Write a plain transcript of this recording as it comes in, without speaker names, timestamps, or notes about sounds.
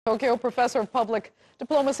Tokyo professor of public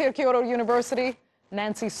diplomacy at Kyoto University,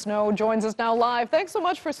 Nancy Snow, joins us now live. Thanks so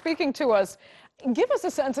much for speaking to us. Give us a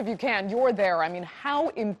sense, if you can. You're there. I mean, how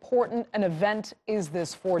important an event is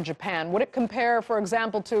this for Japan? Would it compare, for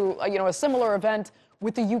example, to a similar event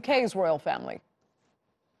with the UK's royal family?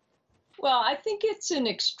 Well, I think it's an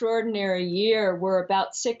extraordinary year. We're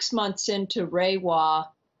about 6 months into Reiwa,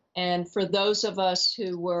 and for those of us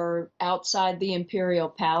who were outside the Imperial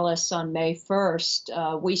Palace on May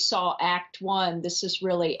 1st, we saw Act 1. This is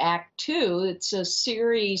really Act 2. It's a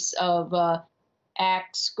series of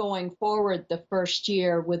acts going forward the first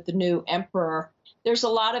year with the new emperor. There's a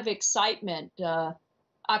lot of excitement.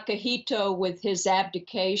 Akihito, with his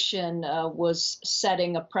abdication, was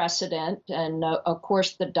setting a precedent. And of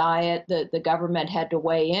course, the government had to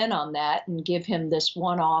weigh in on that and give him this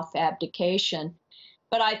one-off abdication.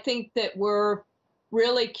 But I think that we're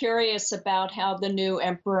really curious about how the new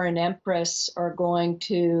emperor and empress are going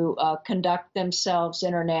to conduct themselves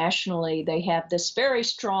internationally. They have this very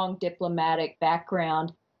strong diplomatic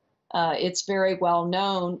background. It's very well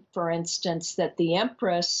known, for instance, that the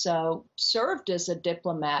empress served as a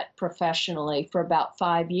diplomat professionally for about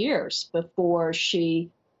 5 years before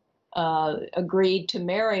she agreed to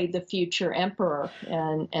marry the future emperor,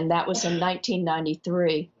 and that was in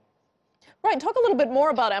 1993. Right. Talk a little bit more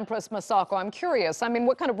about Empress Masako. I'm curious. I mean,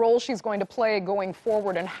 what kind of role she's going to play going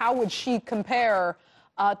forward, and how would she compare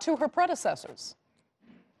to her predecessors?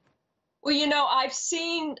 Well, I've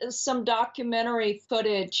seen some documentary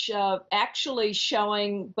footage actually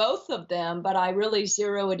showing both of them, but I really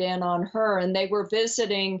zeroed in on her, and they were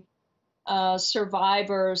visiting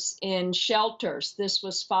survivors in shelters. This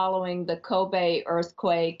was following the Kobe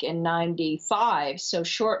earthquake in '95, so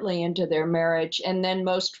shortly into their marriage, and then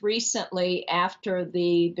most recently after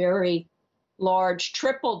the very large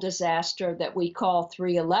triple disaster that we call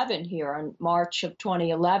 3/11 here in March of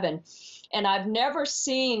 2011. And I've never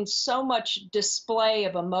seen so much display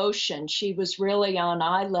of emotion. She was really on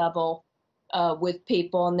eye level with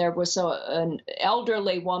people. And there was an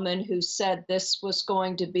elderly woman who said this was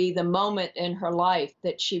going to be the moment in her life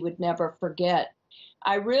that she would never forget.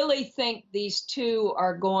 I really think these two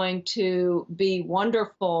are going to be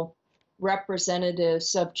wonderful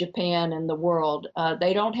representatives of Japan in the world.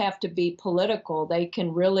 They don't have to be political. They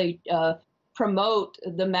can really promote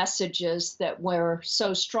the messages that were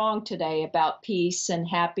so strong today about peace and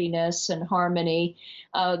happiness and harmony.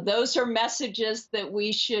 Those are messages that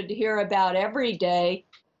we should hear about every day.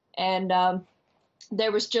 And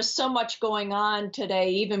there was just so much going on today,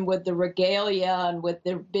 even with the regalia and with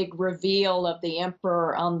the big reveal of the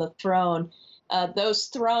emperor on the throne. Those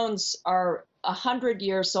thrones are 100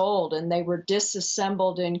 years old, and they were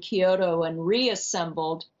disassembled in Kyoto and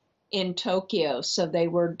reassembled in Tokyo. So they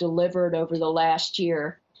were delivered over the last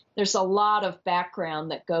year. There's a lot of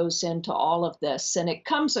background that goes into all of this, and it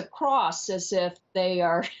comes across as if they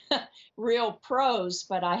are real pros,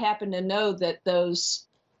 but I happen to know that those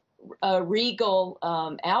regal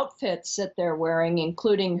outfits that they're wearing,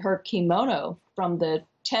 including her kimono from the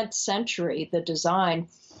 10th century, the design,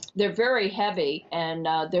 they're very heavy, and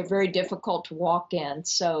they're very difficult to walk in.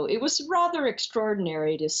 So it was rather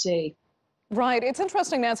extraordinary to see. Right. It's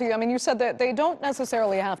interesting, Nancy. I mean, you said that they don't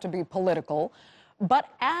necessarily have to be political, but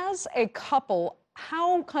as a couple,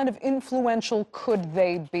 how kind of influential could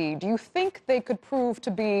they be? Do you think they could prove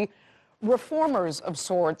to be reformers of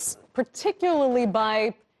sorts, particularly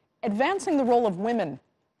by advancing the role of women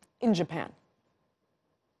in Japan?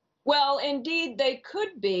 Well, indeed, they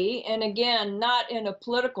could be, and again, not in a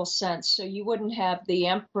political sense. So you wouldn't have the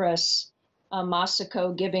Empress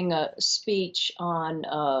Masako giving a speech on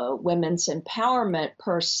women's empowerment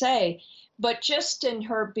per se, but just in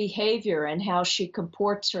her behavior and how she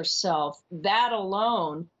comports herself. That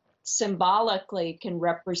alone symbolically can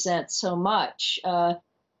represent so much.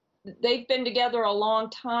 They've been together a long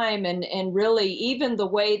time, and really even the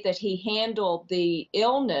way that he handled the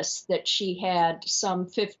illness that she had some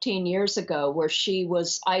 15 years ago, where she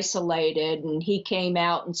was isolated, and he came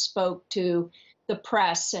out and spoke to the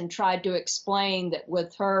press and tried to explain that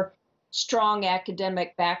with her strong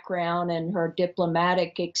academic background and her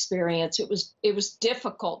diplomatic experience, it was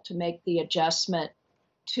difficult to make the adjustment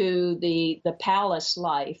to the palace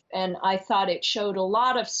life. And I thought it showed a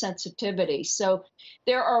lot of sensitivity. So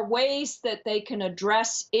there are ways that they can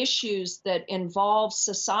address issues that involve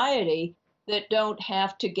society that don't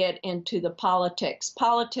have to get into the politics.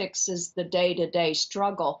 Politics is the day-to-day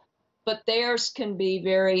struggle, but theirs can be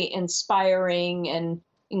very inspiring and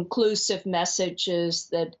inclusive messages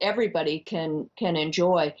that everybody can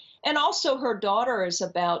enjoy. And also their daughter is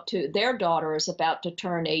about to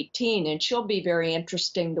turn 18, and she'll be very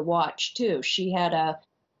interesting to watch too. She had a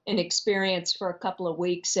an experience for a couple of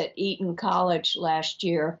weeks at Eton College last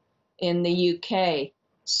year in the UK.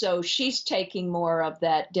 So she's taking more of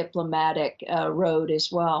that diplomatic road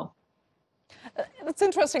as well. It's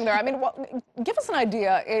interesting there. I mean, give us an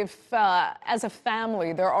idea if, as a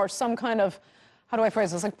family, there are some kind of, how do I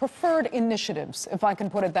phrase this, like preferred initiatives, if I can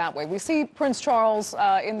put it that way. We see Prince Charles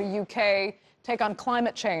in the UK take on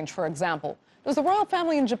climate change, for example. Does the royal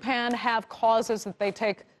family in Japan have causes that they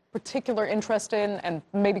take particular interest in and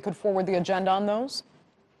maybe could forward the agenda on those?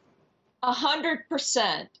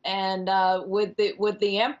 100%. And with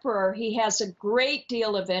the emperor, he has a great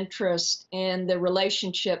deal of interest in the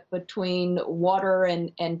relationship between water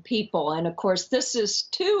and people. And of course, this is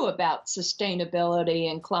too about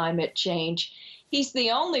sustainability and climate change. He's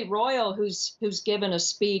the only royal who's given a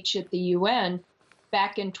speech at the UN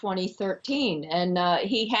back in 2013, and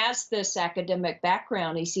he has this academic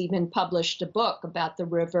background. He's even published a book about the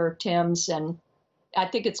River Thames, and I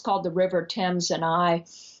think it's called The River Thames and I.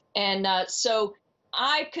 And so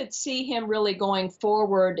I could see him really going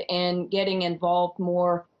forward and getting involved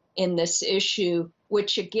more in this issue,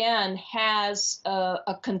 which again has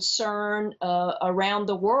a concern around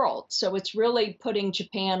the world. So it's really putting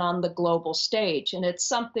Japan on the global stage, and it's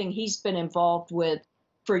something he's been involved with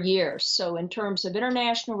for years. So in terms of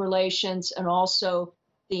international relations and also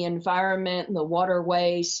the environment and the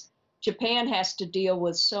waterways, Japan has to deal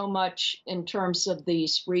with so much in terms of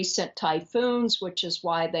these recent typhoons, which is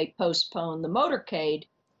why they postponed the motorcade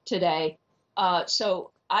today.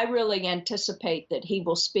 So I really anticipate that he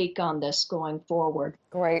will speak on this going forward.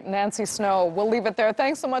 Great. Nancy Snow, we'll leave it there.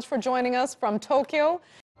 Thanks so much for joining us from Tokyo.